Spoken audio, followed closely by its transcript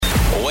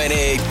When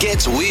it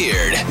gets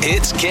weird,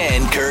 it's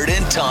Ken, Kurt,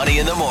 and Tawny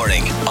in the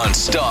morning on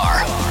Star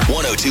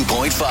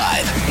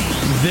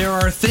 102.5. There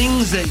are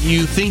things that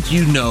you think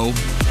you know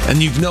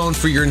and you've known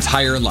for your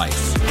entire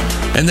life.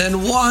 And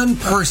then one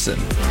person,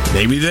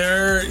 maybe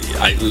they're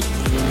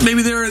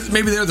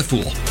the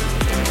fool.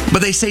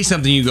 But they say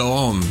something, you go,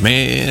 oh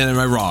man, am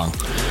I wrong?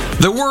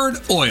 The word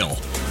oil.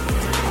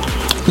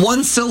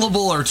 One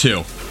syllable or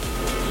two?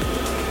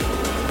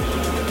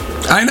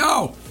 I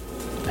know.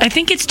 I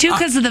think it's two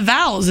because of the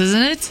vowels,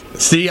 isn't it?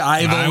 See,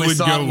 I've always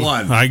thought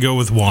one. I go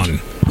with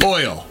one.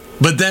 Oil.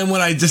 But then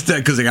when I just,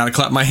 because I got to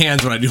clap my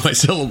hands when I do my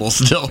syllables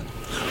still.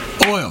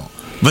 Oil.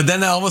 But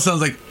then all of a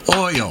sudden it's like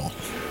oil.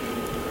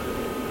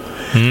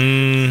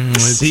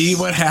 See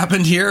what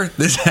happened here?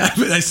 This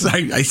happened. I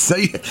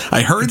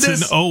heard it's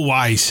this. It's an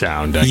OY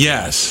sound.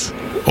 Yes.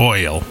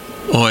 Oil.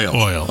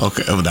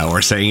 Okay. Oh, now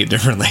we're saying it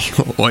differently.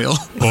 Oil.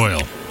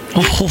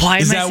 Why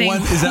am I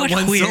saying is that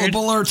one weird?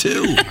 syllable or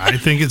two? I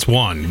think it's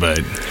one, but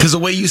because the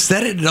way you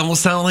said it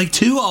almost sounded like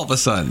two all of a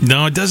sudden.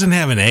 No, it doesn't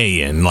have an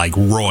A in, like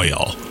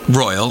royal.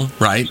 Royal,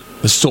 right?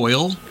 The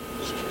soil.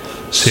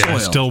 Yeah,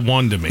 it's still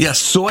one to me. Yeah,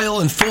 soil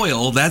and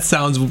foil. That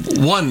sounds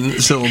one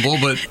syllable,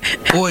 but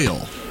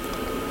oil.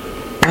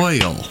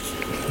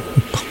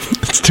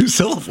 It's two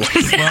syllables.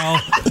 Well,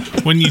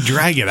 when you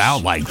drag it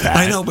out like that,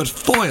 I know, but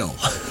foil,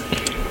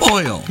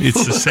 oil.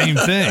 It's the same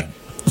thing.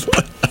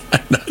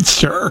 I'm not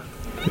sure.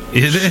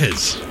 It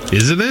is,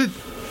 isn't it?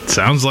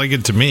 Sounds like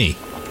it to me.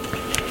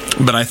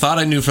 But I thought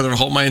I knew for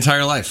my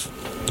entire life.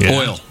 Yeah.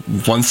 Oil,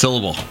 one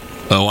syllable.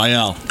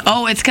 OIL.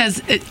 Oh, it's because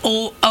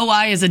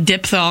OI is a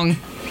diphthong.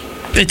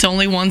 It's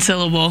only one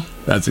syllable.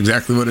 That's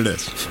exactly what it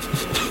is.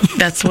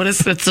 That's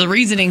the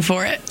reasoning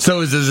for it.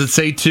 So does it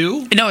say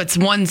two? No, it's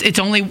one. It's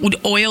only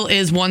oil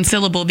is one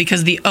syllable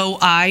because the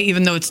OI,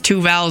 even though it's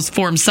two vowels,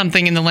 forms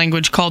something in the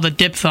language called a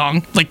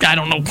diphthong. Like, I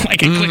don't know. I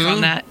can click on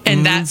that,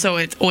 and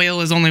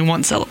oil is only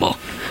one syllable.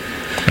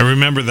 I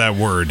remember that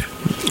word.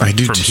 I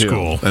do from too.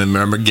 School. I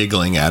remember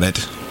giggling at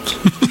it.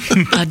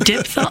 A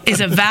diphthong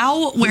is a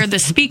vowel where the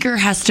speaker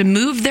has to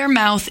move their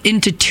mouth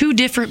into two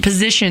different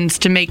positions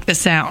to make the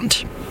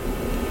sound.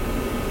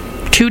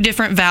 Two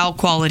different vowel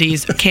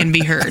qualities can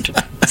be heard.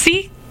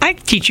 See? I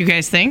teach you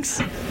guys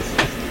things.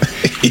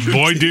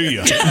 Boy, do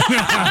you.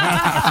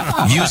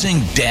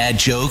 Using dad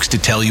jokes to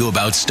tell you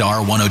about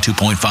Star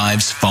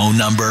 102.5's phone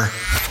number?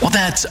 Well,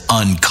 that's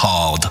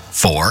uncalled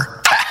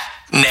for.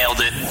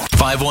 Nailed it.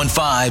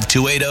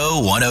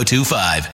 515-280-1025.